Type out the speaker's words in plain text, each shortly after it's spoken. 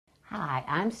Hi,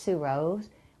 I'm Sue Rose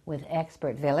with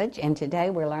Expert Village, and today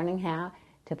we're learning how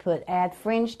to add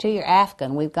fringe to your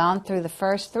Afghan. We've gone through the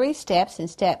first three steps.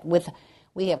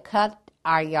 We have cut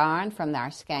our yarn from our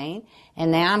skein,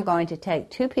 and now I'm going to take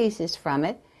two pieces from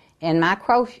it, and my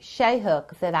crochet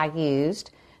hook that I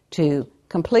used to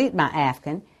complete my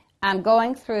Afghan, I'm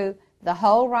going through the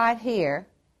hole right here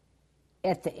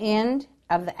at the end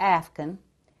of the Afghan,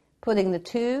 putting the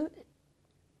two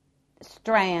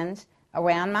strands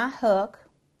around my hook,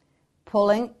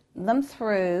 pulling them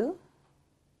through,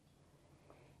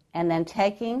 and then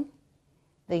taking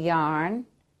the yarn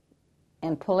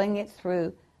and pulling it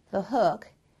through the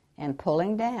hook and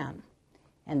pulling down.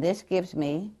 And this gives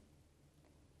me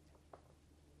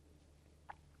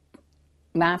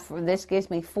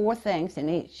four things in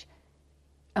each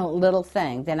little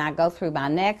thing. Then I go through my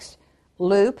next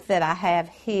loop that I have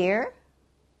here.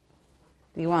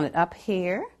 You want it up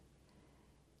here.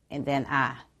 And then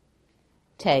I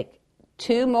take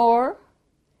two more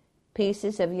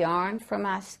pieces of yarn from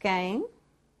my skein,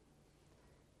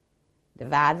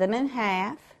 divide them in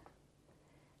half,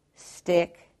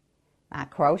 stick my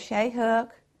crochet hook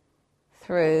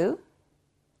through,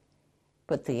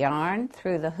 put the yarn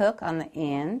through the hook on the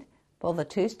end, pull the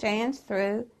two strands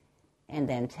through, and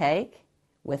then take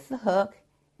with the hook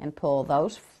and pull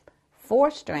those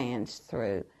four strands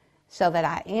through so that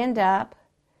I end up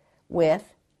with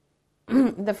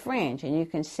the fringe. And you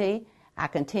can see I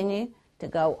continue to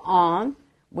go on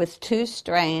with two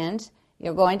strands.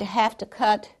 You're going to have to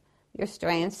cut your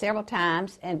strands several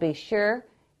times and be sure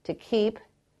to keep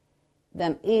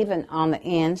them even on the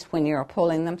ends when you're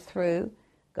pulling them through.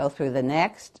 Go through the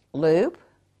next loop,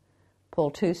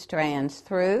 pull two strands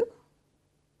through,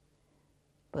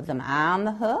 put them on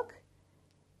the hook,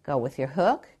 go with your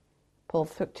hook, pull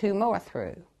two more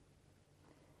through.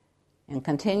 And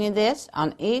continue this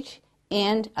on each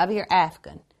end of your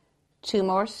Afghan. Two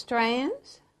more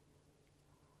strands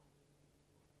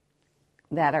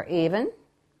that are even.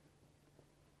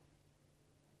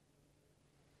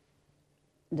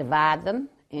 Divide them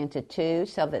into two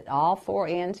so that all four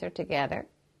ends are together.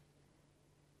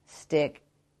 Stick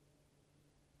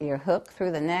your hook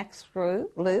through the next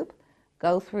loop.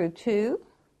 Go through two.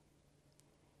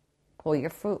 Pull your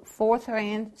four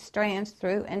strands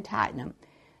through and tighten them.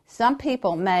 Some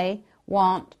people may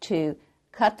want to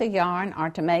cut the yarn or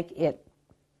to make it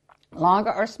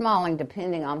longer or smaller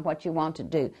depending on what you want to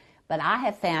do. But I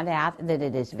have found out that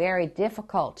it is very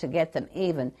difficult to get them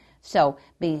even. So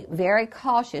be very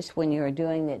cautious when you are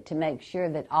doing it to make sure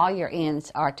that all your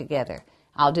ends are together.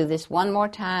 I'll do this one more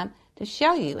time to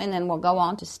show you, and then we'll go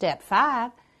on to step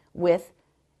 5 with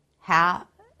how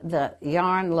the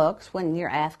yarn looks when your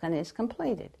Afghan is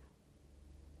completed.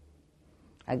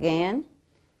 Again,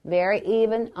 very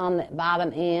even on the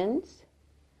bottom ends.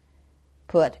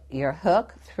 Put your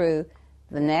hook through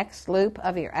the next loop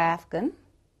of your Afghan.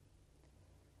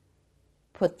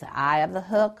 Put the eye of the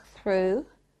hook through.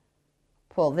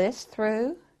 Pull this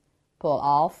through. Pull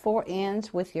all four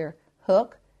ends with your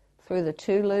hook through the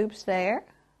two loops there.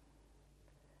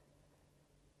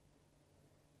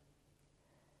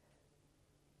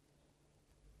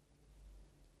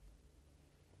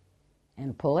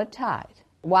 And pull it tight.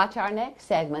 Watch our next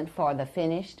segment for the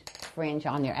finished fringe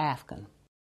on your Afghan.